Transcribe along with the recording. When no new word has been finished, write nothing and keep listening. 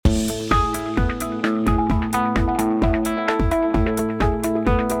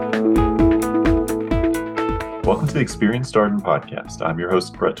the Experience Darden podcast. I'm your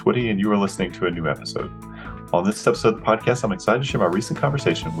host, Brett Twitty, and you are listening to a new episode. On this episode of the podcast, I'm excited to share my recent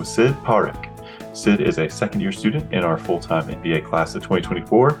conversation with Sid Parekh. Sid is a second-year student in our full-time MBA class of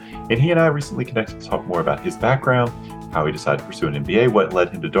 2024, and he and I recently connected to talk more about his background, how he decided to pursue an MBA, what led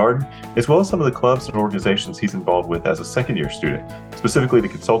him to Darden, as well as some of the clubs and organizations he's involved with as a second-year student, specifically the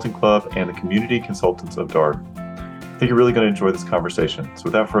Consulting Club and the Community Consultants of Darden. I think you're really going to enjoy this conversation. So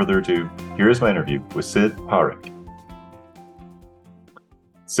without further ado, here is my interview with Sid Parekh.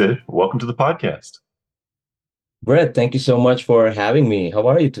 Sid, welcome to the podcast. Brett, thank you so much for having me. How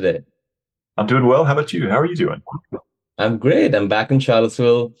are you today? I'm doing well. How about you? How are you doing? I'm great. I'm back in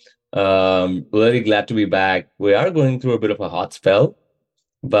Charlottesville. Really glad to be back. We are going through a bit of a hot spell,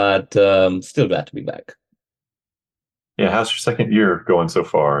 but still glad to be back. Yeah, how's your second year going so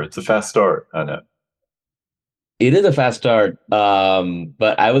far? It's a fast start, I know. It is a fast start,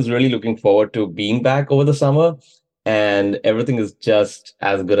 but I was really looking forward to being back over the summer, and everything is just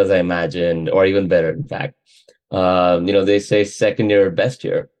as good as I imagined, or even better, in fact. They say second year, best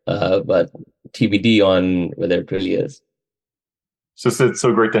year, but TBD on whether it really is. So Sid,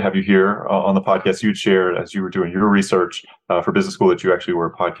 so great to have you here on the podcast. You'd shared as you were doing your research for business school that you actually were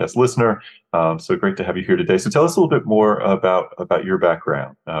a podcast listener. So great to have you here today. So tell us a little bit more about your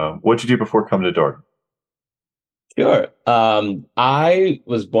background. What did you do before coming to Darden? Sure. I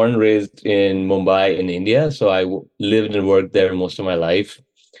was born and raised in Mumbai in India, so I lived and worked there most of my life.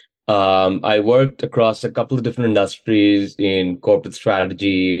 I worked across a couple of different industries in corporate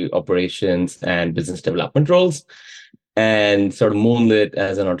strategy, operations, and business development roles, and sort of moonlit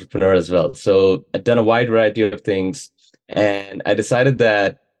as an entrepreneur as well. So I've done a wide variety of things, and I decided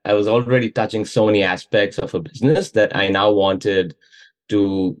that I was already touching so many aspects of a business that I now wanted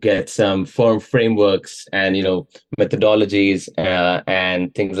to get some firm frameworks and methodologies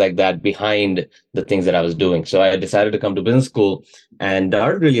and things like that behind the things that I was doing. So I decided to come to business school, and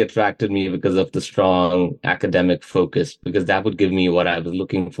that really attracted me because of the strong academic focus, because that would give me what I was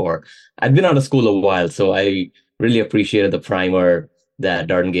looking for. I'd been out of school a while, so I really appreciated the primer that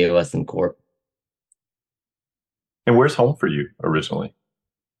Darden gave us in core. And where's home for you originally?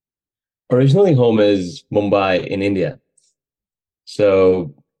 Originally, home is Mumbai in India.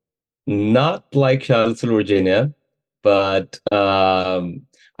 So not like Charlottesville, Virginia, but I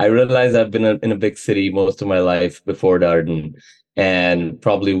realized I've been in a big city most of my life before Darden, and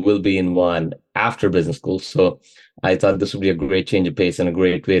probably will be in one after business school. So I thought this would be a great change of pace and a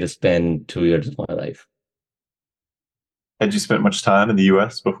great way to spend 2 years of my life. Had you spent much time in the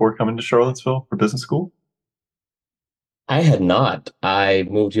U.S. before coming to Charlottesville for business school? I had not. I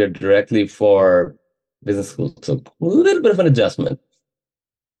moved here directly for business school, so a little bit of an adjustment.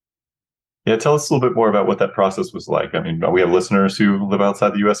 Yeah, tell us a little bit more about what that process was like. I mean, we have listeners who live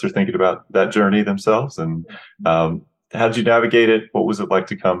outside the U.S. are thinking about that journey themselves. And how did you navigate it? What was it like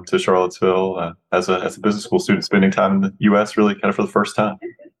to come to Charlottesville as a business school student, spending time in the U.S. really kind of for the first time?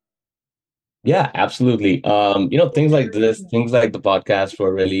 Yeah, absolutely. Things like this, things like the podcast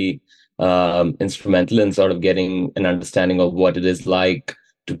were really instrumental in sort of getting an understanding of what it is like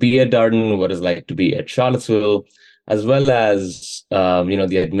to be at Darden, what it's like to be at Charlottesville, as well as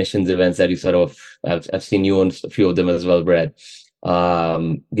the admissions events that you sort of I've seen you on a few of them as well, Brett.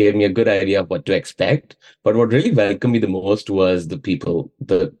 Gave me a good idea of what to expect. But what really welcomed me the most was the people,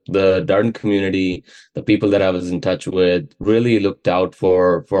 the Darden community, the people that I was in touch with really looked out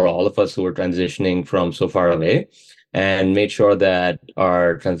for all of us who were transitioning from so far away, and made sure that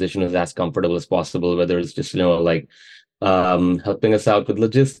our transition was as comfortable as possible, whether it's just helping us out with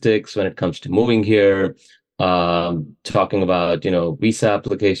logistics when it comes to moving here, talking about visa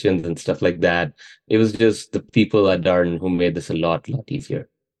applications and stuff like that. It was just the people at Darden who made this a lot easier.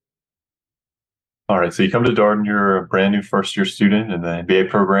 All right, so you come to Darden, you're a brand new first year student in the MBA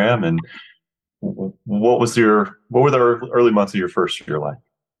program, and what were the early months of your first year like?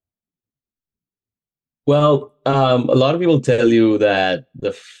 Well, a lot of people tell you that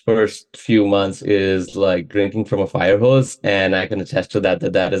the first few months is like drinking from a fire hose, and I can attest to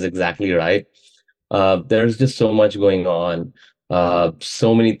that is exactly right. There's just so much going on,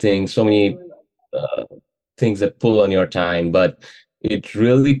 so many things, uh, things that pull on your time, but it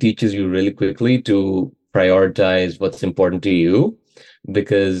really teaches you really quickly to prioritize what's important to you,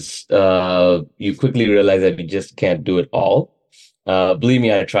 because you quickly realize that you just can't do it all. Believe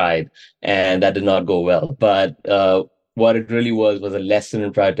me, I tried, and that did not go well. But what it really was a lesson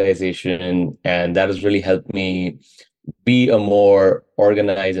in prioritization, and that has really helped me be a more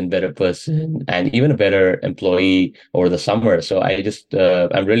organized and better person, and even a better employee over the summer. So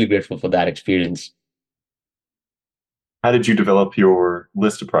I'm really grateful for that experience. How did you develop your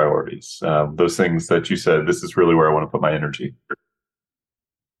list of priorities? Those things that you said, this is really where I want to put my energy.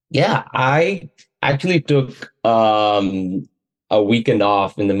 Yeah, I actually took a weekend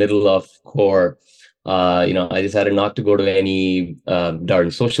off in the middle of core. I decided not to go to any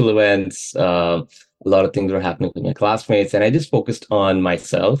Darden social events. A lot of things were happening with my classmates, and I just focused on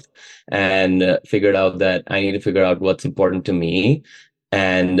myself and figured out that I need to figure out what's important to me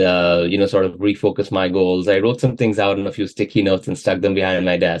and sort of refocus my goals. I wrote some things out on a few sticky notes and stuck them behind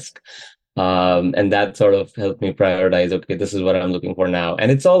my desk, and that sort of helped me prioritize, okay, this is what I'm looking for now. And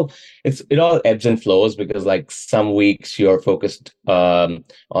it all ebbs and flows, because like some weeks you're focused on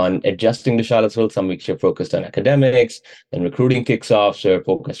adjusting to Charlottesville, some weeks you're focused on academics, then recruiting kicks off, so your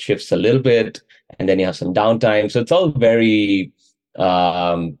focus shifts a little bit, and then you have some downtime. So it's all very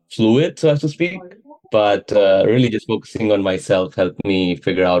fluid, so as to speak, but really just focusing on myself helped me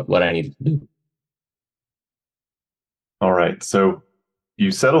figure out what I needed to do. All right. So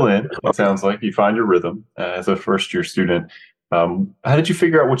you settle in, it sounds like you find your rhythm as a first year student. How did you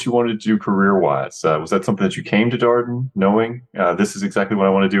figure out what you wanted to do career wise? Was that something that you came to Darden knowing this is exactly what I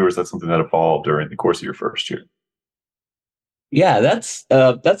want to do, or is that something that evolved during the course of your first year? Yeah, that's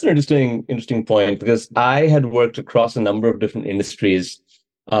an interesting point, because I had worked across a number of different industries.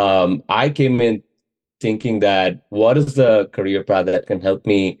 I came in thinking that what is the career path that can help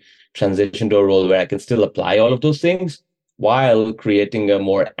me transition to a role where I can still apply all of those things while creating a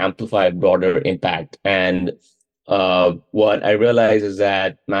more amplified, broader impact. And what I realized is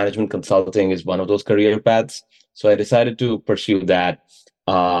that management consulting is one of those career paths. So I decided to pursue that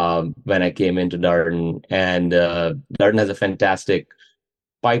when I came into Darden. And Darden has a fantastic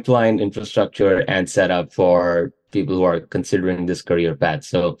pipeline infrastructure and setup for people who are considering this career path.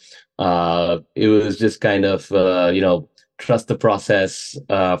 So it was just kind of, trust the process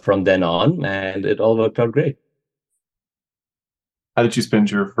from then on, and it all worked out great. How did you spend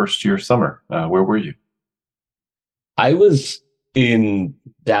your first year summer? Where were you? I was in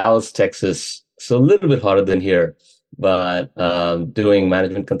Dallas, Texas, so a little bit hotter than here, but doing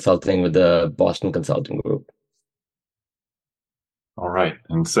management consulting with the Boston Consulting Group. All right.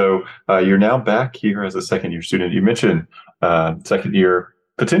 And so you're now back here as a second year student. You mentioned second year,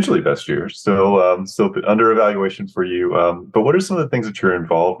 potentially best year, still under evaluation for you. But what are some of the things that you're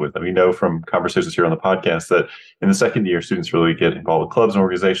involved with? I mean, we know from conversations here on the podcast that in the second year, students really get involved with clubs and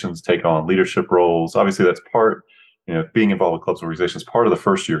organizations, take on leadership roles. Obviously, that's part, being involved with clubs and organizations, part of the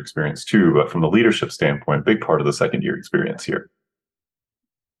first year experience too. But from the leadership standpoint, big part of the second year experience here.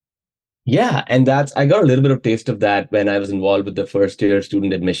 Yeah, and I got a little bit of taste of that when I was involved with the first year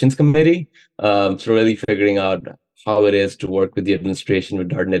student admissions committee. So really figuring out how it is to work with the administration with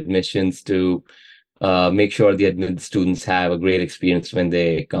Darden admissions to make sure the admin students have a great experience when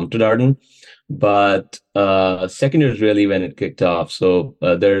they come to Darden. But second year is really when it kicked off. So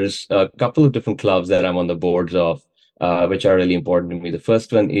there's a couple of different clubs that I'm on the boards of, which are really important to me. The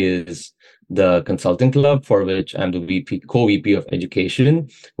first one is the Consulting Club, for which I'm the co-VP of Education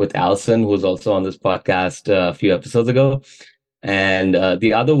with Allison, who was also on this podcast a few episodes ago. And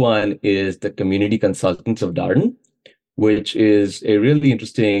the other one is the Community Consultants of Darden, which is a really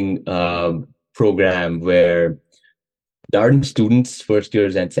interesting program where Darden students, first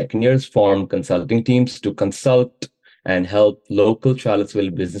years and second years, form consulting teams to consult and help local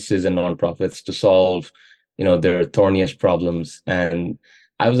Charlottesville businesses and nonprofits to solve, their thorniest problems. And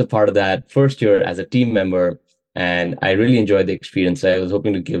I was a part of that first year as a team member, and I really enjoyed the experience. I was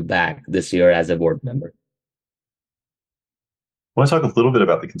hoping to give back this year as a board member. I want to talk a little bit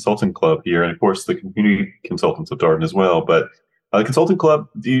about the consulting club here, and of course, the community consultants of Darden as well. But the consulting club,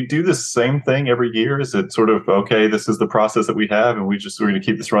 do you do the same thing every year? Is it sort of, okay, this is the process that we have, and we're going to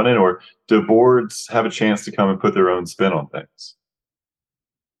keep this running? Or do boards have a chance to come and put their own spin on things?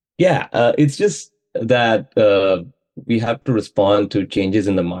 Yeah, it's just that we have to respond to changes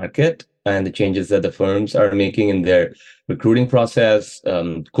in the market and the changes that the firms are making in their recruiting process.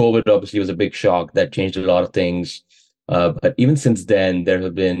 COVID obviously was a big shock that changed a lot of things. But even since then, there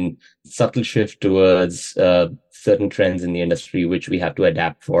have been subtle shift towards certain trends in the industry, which we have to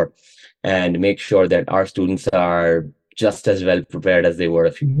adapt for and make sure that our students are just as well prepared as they were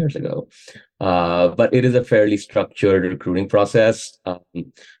a few years ago. But it is a fairly structured recruiting process. A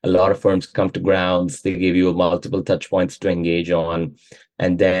lot of firms come to grounds, they give you multiple touch points to engage on.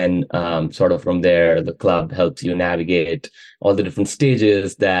 And then sort of from there, the club helps you navigate all the different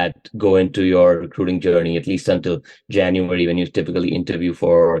stages that go into your recruiting journey, at least until January, when you typically interview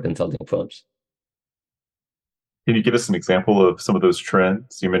for consulting firms. Can you give us an example of some of those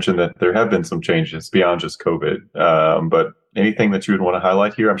trends? You mentioned that there have been some changes beyond just COVID, but anything that you would want to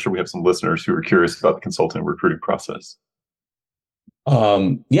highlight here? I'm sure we have some listeners who are curious about the consultant recruiting process.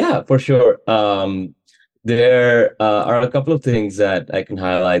 Yeah, for sure. There are a couple of things that I can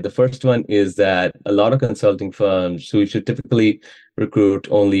highlight. The first one is that a lot of consulting firms who should typically recruit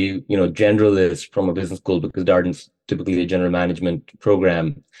only, generalists from a business school because Darden's typically a general management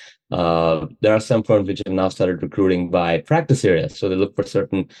program. There are some firms which have now started recruiting by practice areas. So they look for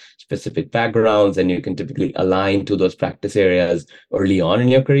certain specific backgrounds, and you can typically align to those practice areas early on in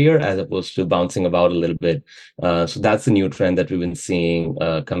your career as opposed to bouncing about a little bit. So that's the new trend that we've been seeing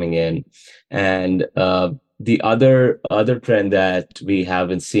coming in. And the other trend that we have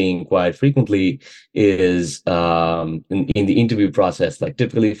been seeing quite frequently is in the interview process. Like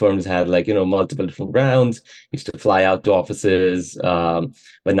typically firms had multiple different rounds, used to fly out to offices,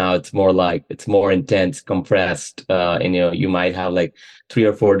 but now it's more like it's more intense, compressed, and you might have like 3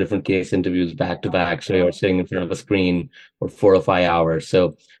 or 4 different case interviews back to back. So you're sitting in front of a screen for 4 or 5 hours.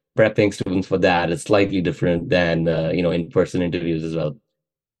 So prepping students for that is slightly different than in-person interviews as well.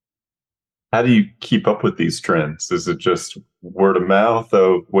 How do you keep up with these trends? Is it just word of mouth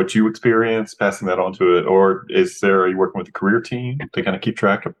of what you experience, passing that on to it, or are you working with a career team to kind of keep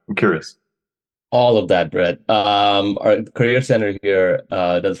track of? I'm curious. All of that, Brett. Our career center here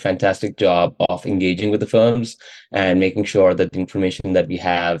does a fantastic job of engaging with the firms and making sure that the information that we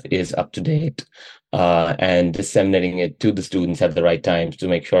have is up to date, and disseminating it to the students at the right times to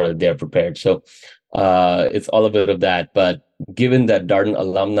make sure that they're prepared. So it's all a bit of that. But given that Darden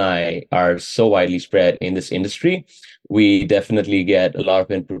alumni are so widely spread in this industry, we definitely get a lot of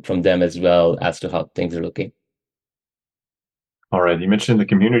input from them as well as to how things are looking. All right. You mentioned the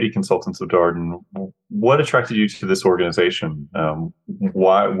Community Consultants of Darden. What attracted you to this organization?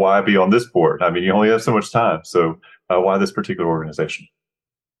 Why be on this board? I mean, you only have so much time. So why this particular organization?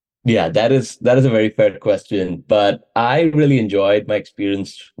 Yeah, that is a very fair question. But I really enjoyed my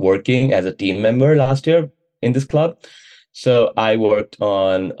experience working as a team member last year in this club. So I worked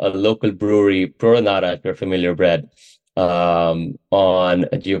on a local brewery, Proranada, if you're familiar, Brett, on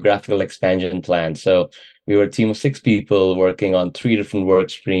a geographical expansion plan. So we were a team of 6 people working on 3 different work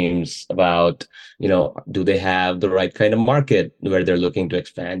streams about, do they have the right kind of market where they're looking to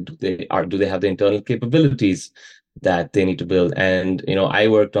expand? Do they have the internal capabilities that they need to build? And I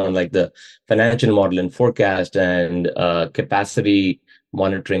worked on like the financial model and forecast and capacity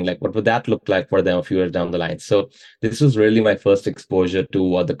monitoring, like what would that look like for them a few years down the line. So this was really my first exposure to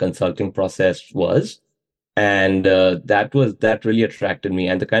what the consulting process was, and that really attracted me,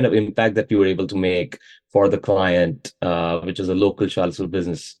 and the kind of impact that we were able to make for the client, which is a local Charlottesville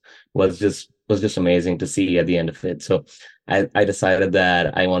business, was just amazing to see at the end of it. So I decided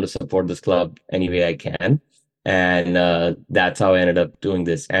that I want to support this club any way I can, and that's how I ended up doing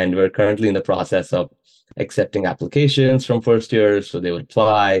this. And we're currently in the process of accepting applications from first years. So they would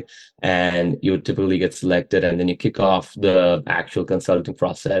apply and you would typically get selected, and then you kick off the actual consulting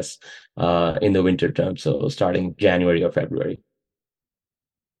process in the winter term. So starting January or February.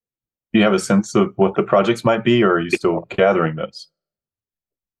 Do you have a sense of what the projects might be, or are you still gathering those?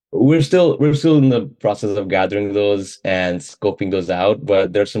 We're still in the process of gathering those and scoping those out,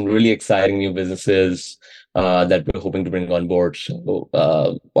 but there's some really exciting new businesses that we're hoping to bring on board. So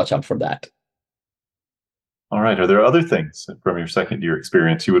watch out for that. All right. Are there other things from your second year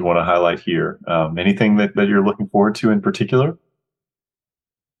experience you would want to highlight here? Anything that you're looking forward to in particular?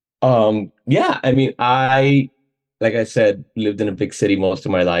 Yeah, I mean, like I said, lived in a big city most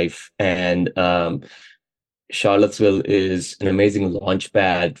of my life, and Charlottesville is an amazing launch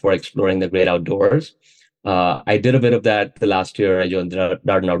pad for exploring the great outdoors. I did a bit of that the last year. I joined the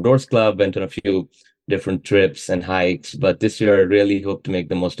Darden Outdoors Club, went on a few different trips and hikes, but this year I really hope to make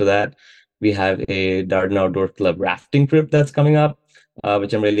the most of that. We have a Darden Outdoors Club rafting trip that's coming up,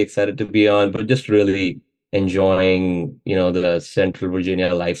 which I'm really excited to be on, but just really enjoying, the Central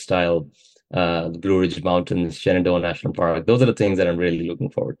Virginia lifestyle, the Blue Ridge Mountains, Shenandoah National Park. Those are the things that I'm really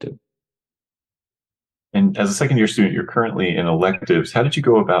looking forward to. And as a second year student, you're currently in electives. How did you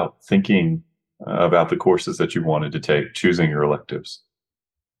go about thinking about the courses that you wanted to take, choosing your electives?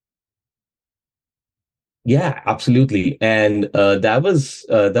 Yeah, absolutely. And that was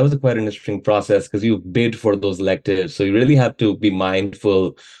a quite an interesting process because you bid for those electives. So you really have to be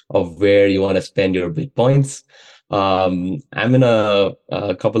mindful of where you want to spend your bid points. I'm in a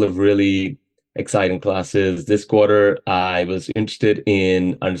couple of really exciting classes. This quarter, I was interested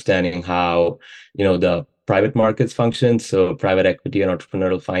in understanding how, the private markets function. So private equity and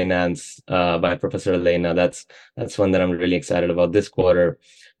entrepreneurial finance by Professor Elena. That's one that I'm really excited about this quarter.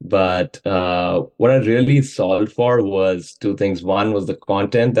 But what I really solved for was 2 things. One was the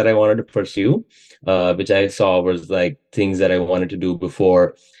content that I wanted to pursue, which I saw was like things that I wanted to do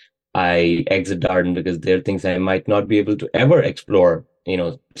before I exit Darden because there are things I might not be able to ever explore,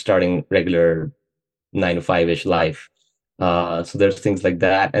 starting regular 9 to 5-ish life. So there's things like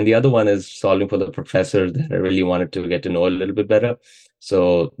that. And the other one is solving for the professors that I really wanted to get to know a little bit better.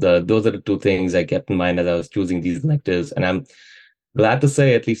 So those are the two things I kept in mind as I was choosing these electives. And I'm glad to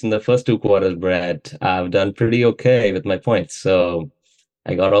say, at least in the first 2 quarters, Brett, I've done pretty okay with my points. So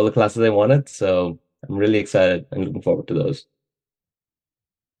I got all the classes I wanted. So I'm really excited and looking forward to those.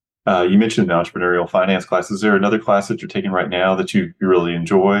 You mentioned the entrepreneurial finance class. Is there another class that you're taking right now that you really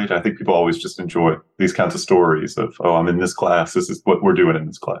enjoyed? I think people always just enjoy these kinds of stories of, oh, I'm in this class. This is what we're doing in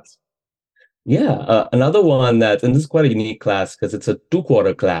this class. Yeah, another one and this is quite a unique class because it's a 2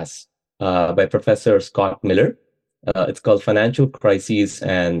 quarter class by Professor Scott Miller. It's called Financial Crises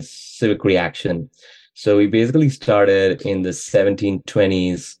and Civic Reaction. So we basically started in the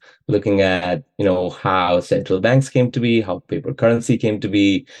 1720s, looking at how central banks came to be, how paper currency came to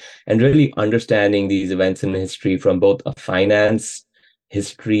be, and really understanding these events in history from both a finance,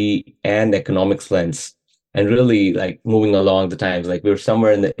 history, and economics lens. And really like moving along the times, like we're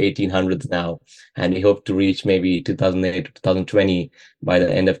somewhere in the 1800s now, and we hope to reach maybe 2008 to 2020 by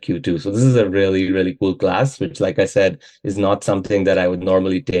the end of Q2. So this is a really, really cool class, which, like I said, is not something that I would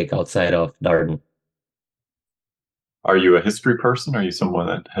normally take outside of Darden. Are you a history person? Are you someone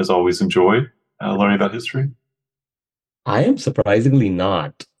that has always enjoyed learning about history? I am surprisingly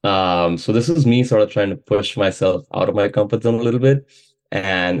not. So this is me sort of trying to push myself out of my comfort zone a little bit.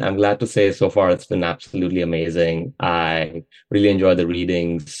 And I'm glad to say so far it's been absolutely amazing. I really enjoy the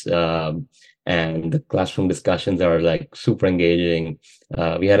readings, and the classroom discussions are like super engaging.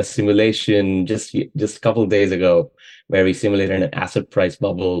 We had a simulation just a couple of days ago where we simulated an asset price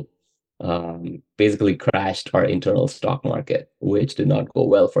bubble, basically crashed our internal stock market, which did not go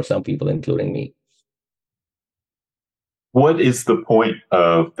well for some people, including me. What is the point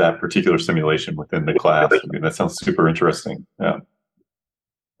of that particular simulation within the class? I mean, that sounds super interesting. Yeah.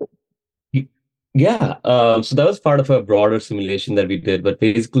 Yeah, so that was part of a broader simulation that we did, but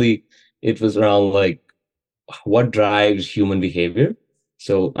basically it was around like what drives human behavior.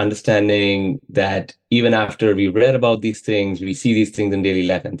 So understanding that even after we read about these things, we see these things in daily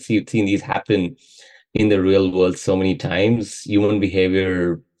life and seen these happen in the real world so many times, human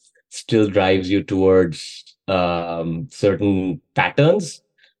behavior still drives you towards certain patterns,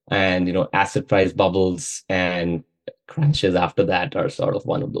 and asset price bubbles and crashes after that are sort of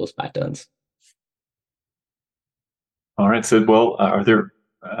one of those patterns. All right, Sid. Well, are there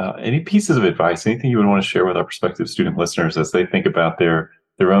any pieces of advice, anything you would want to share with our prospective student listeners as they think about their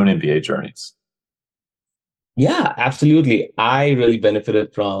own MBA journeys? Yeah, absolutely. I really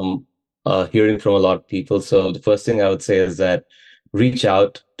benefited from hearing from a lot of people. So the first thing I would say is that reach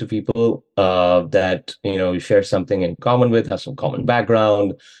out to people that you share something in common with, have some common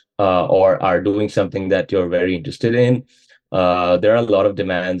background, or are doing something that you're very interested in. There are a lot of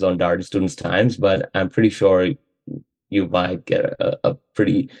demands on Darden students' times, but I'm pretty sure you might get a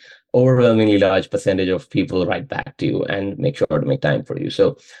pretty overwhelmingly large percentage of people right back to you and make sure to make time for you.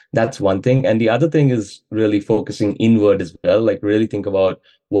 So that's one thing. And the other thing is really focusing inward as well. Like really think about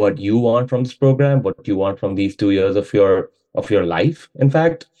what you want from this program, what you want from these 2 years of your life, in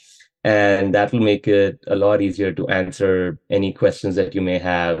fact. And that will make it a lot easier to answer any questions that you may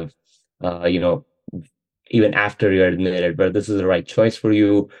have, even after you're admitted, whether this is the right choice for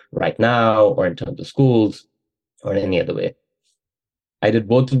you right now or in terms of schools or in any other way. I did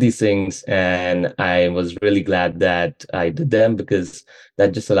both of these things, and I was really glad that I did them because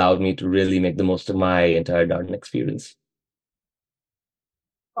that just allowed me to really make the most of my entire Darden experience.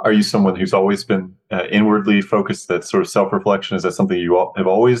 Are you someone who's always been inwardly focused, that sort of self-reflection? Is that something you have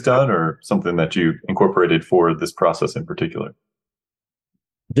always done or something that you incorporated for this process in particular?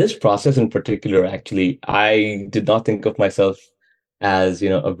 This process in particular, actually, I did not think of myself as,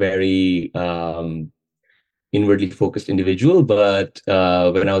 a very inwardly focused individual, but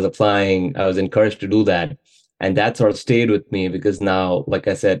when I was applying, I was encouraged to do that. And that sort of stayed with me because now, like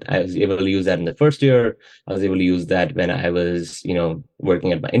I said, I was able to use that in the first year. I was able to use that when I was,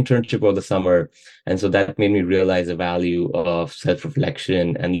 working at my internship over the summer. And so that made me realize the value of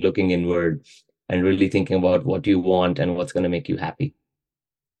self-reflection and looking inward and really thinking about what you want and what's going to make you happy.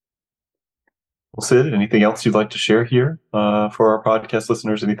 Well, Sid, anything else you'd like to share here for our podcast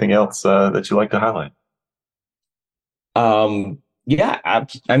listeners? Anything else that you'd like to highlight? Yeah,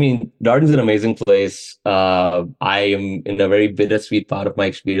 I mean, Darden's an amazing place. I am in a very bittersweet part of my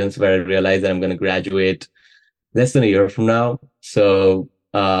experience where I realize that I'm going to graduate less than a year from now. So,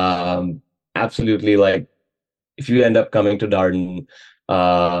 absolutely, like if you end up coming to Darden,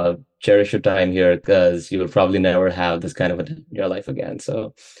 cherish your time here because you will probably never have this kind of a time in your life again.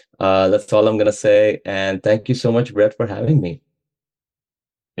 So that's all I'm going to say. And thank you so much, Brett, for having me.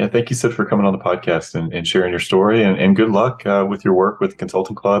 Yeah, thank you, Sid, for coming on the podcast and sharing your story. And good luck with your work with the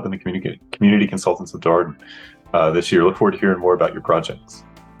Consulting Club and the Community Consultants of Darden this year. Look forward to hearing more about your projects.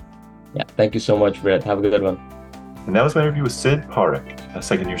 Yeah, thank you so much, Brett. Have a good one. And that was my interview with Sid Parekh, a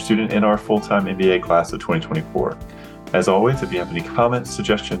second-year student in our full-time MBA class of 2024. As always, if you have any comments,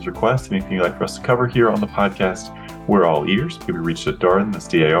 suggestions, requests, anything you'd like for us to cover here on the podcast, we're all ears. You can be reached at Darden, that's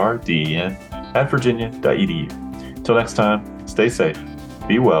DARDEN, @virginia.edu. Until next time, stay safe,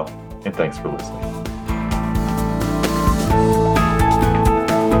 be well, and thanks for listening.